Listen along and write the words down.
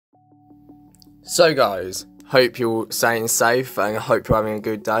So guys, hope you're staying safe and I hope you're having a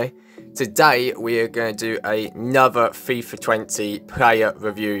good day. Today we are going to do another FIFA 20 player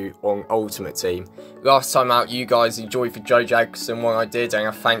review on Ultimate Team. Last time out you guys enjoyed the Joe Jackson one I did and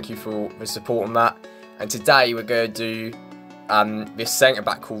I thank you for the support on that. And today we're going to do this centre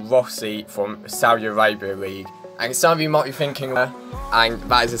back called Rossi from the Saudi Arabia League. And some of you might be thinking, and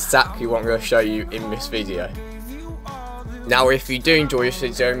that is exactly what I'm going to show you in this video. Now if you do enjoy this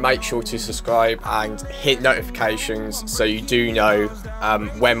video, make sure to subscribe and hit notifications so you do know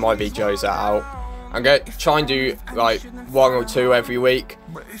when my videos are out. I'm going to try and do like 1 or 2 every week,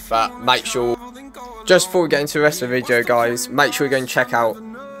 but make sure, just before we get into the rest of the video guys, make sure you go and check out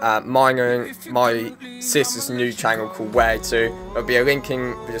mine and my sister's new channel called Where To. There'll be a link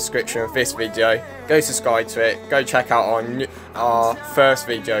in the description of this video. Go subscribe to it, go check out our first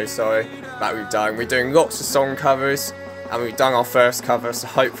video that we've done. We're doing lots of song covers and we've done our first cover, so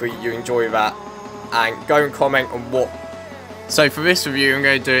hopefully you enjoy that. And go and comment on what. So for this review I'm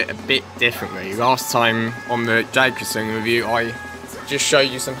going to do it a bit differently. Last time on the Jacobson review I just showed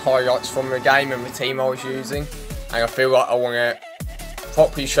you some highlights from the game and the team I was using, and I feel like I want to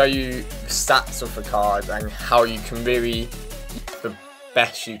properly show you the stats of the card and how you can really the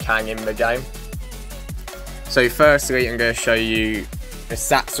best you can in the game. So firstly I'm going to show you the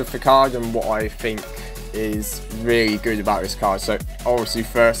stats of the card and what I think is really good about this card. So obviously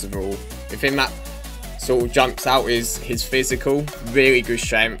first of all, the thing that sort of jumps out is his physical, really good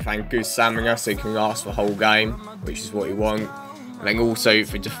strength and good stamina, so he can last the whole game, which is what you want. And then also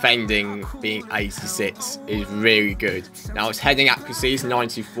for defending, being 86 is really good. Now his heading accuracy is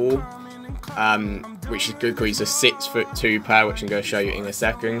 94, which is good because he's a 6'2" player, which I'm going to show you in a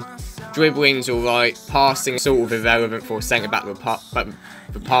second. Dribbling's alright, passing sort of irrelevant for a centre back, but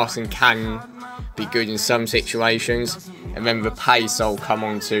the passing can be good in some situations, and then the pace I'll come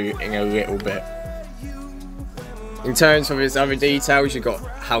on to in a little bit. In terms of his other details, you've got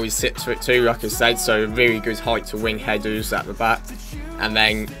how he's 6'2", like I said, so really good height to wing headers at the back. And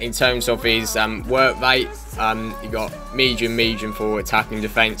then in terms of his work rate, you've got medium for attacking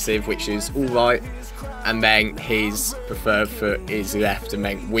defensive, which is alright. And then his preferred foot is left, and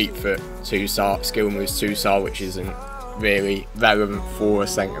then weak foot 2-star, skill moves 2-star, which isn't really relevant for a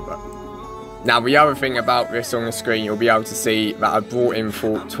centre back. Now the other thing about this on the screen, you'll be able to see that I brought in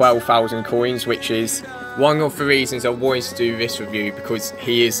for 12,000 coins, which is one of the reasons I wanted to do this review, because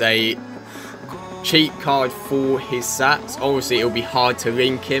he is a cheap card for his stats. Obviously it'll be hard to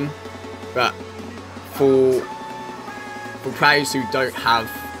link him, but for players who don't have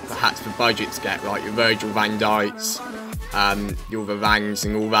perhaps the budget to get, like your Virgil van Dijks, your Varangs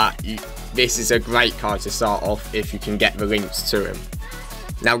and all that, this is a great card to start off if you can get the links to him.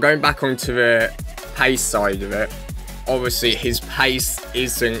 Now going back onto the pace side of it, obviously his pace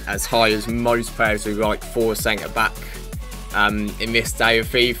isn't as high as most players who like for centre back in this day of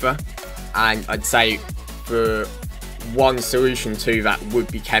FIFA, and I'd say for one solution to that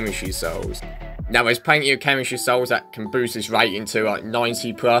would be chemistry souls. Now there's plenty of chemistry souls that can boost his rating to like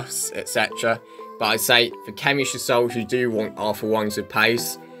 90 plus, etc. But I'd say for chemistry souls you do want Arthur ones with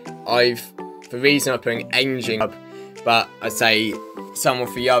pace. The reason I put an engine up, but I'd say some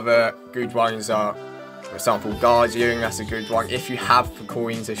of the other good ones are, for example, Guardian, that's a good one. If you have the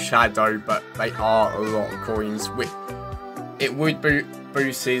coins of Shadow, but they are a lot of coins, it would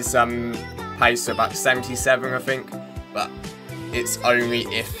boost his pace to about 77, I think, but it's only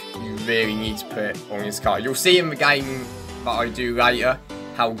if you really need to put it on his card. You'll see in the game that I do later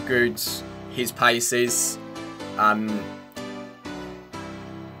how good his pace is.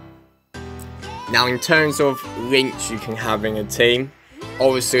 Now in terms of links you can have in a team,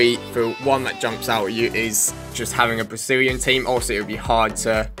 obviously the one that jumps out at you is just having a Brazilian team. Also it would be hard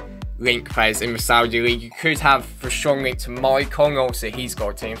to link players in the Saudi League. You could have the strong link to Maicon, also he's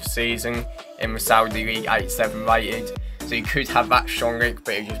got a team for season in the Saudi League, 87 rated. So you could have that strong link,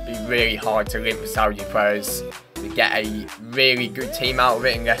 but it would just be really hard to link the Saudi players to get a really good team out of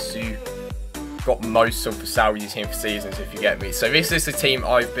it, unless you got most of the Saudi team for seasons, if you get me. So this is the team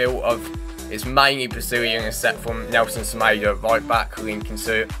I've built of. It's mainly Brazilian, except from Nelson Semedo right back, linking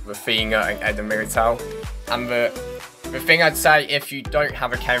to Rafinha and Eder Militao. And the thing I'd say, if you don't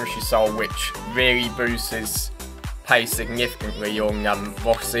have a chemistry soul, which really boosts his pace significantly on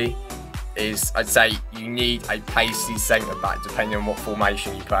Rossi, is I'd say you need a pacey centre back depending on what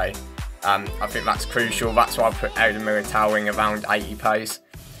formation you play. I think that's crucial. That's why I put Eder Militao in around 80 pace,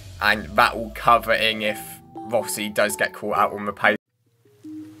 and that will cover in if Rossi does get caught out on the pace.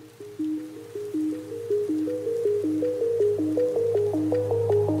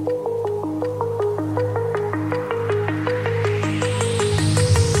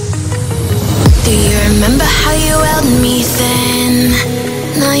 Do you remember how you held me then?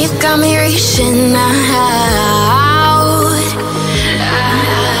 Now you got me reaching out.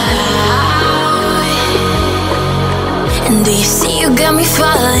 And do you see you got me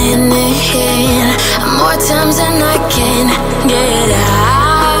falling in more times than I can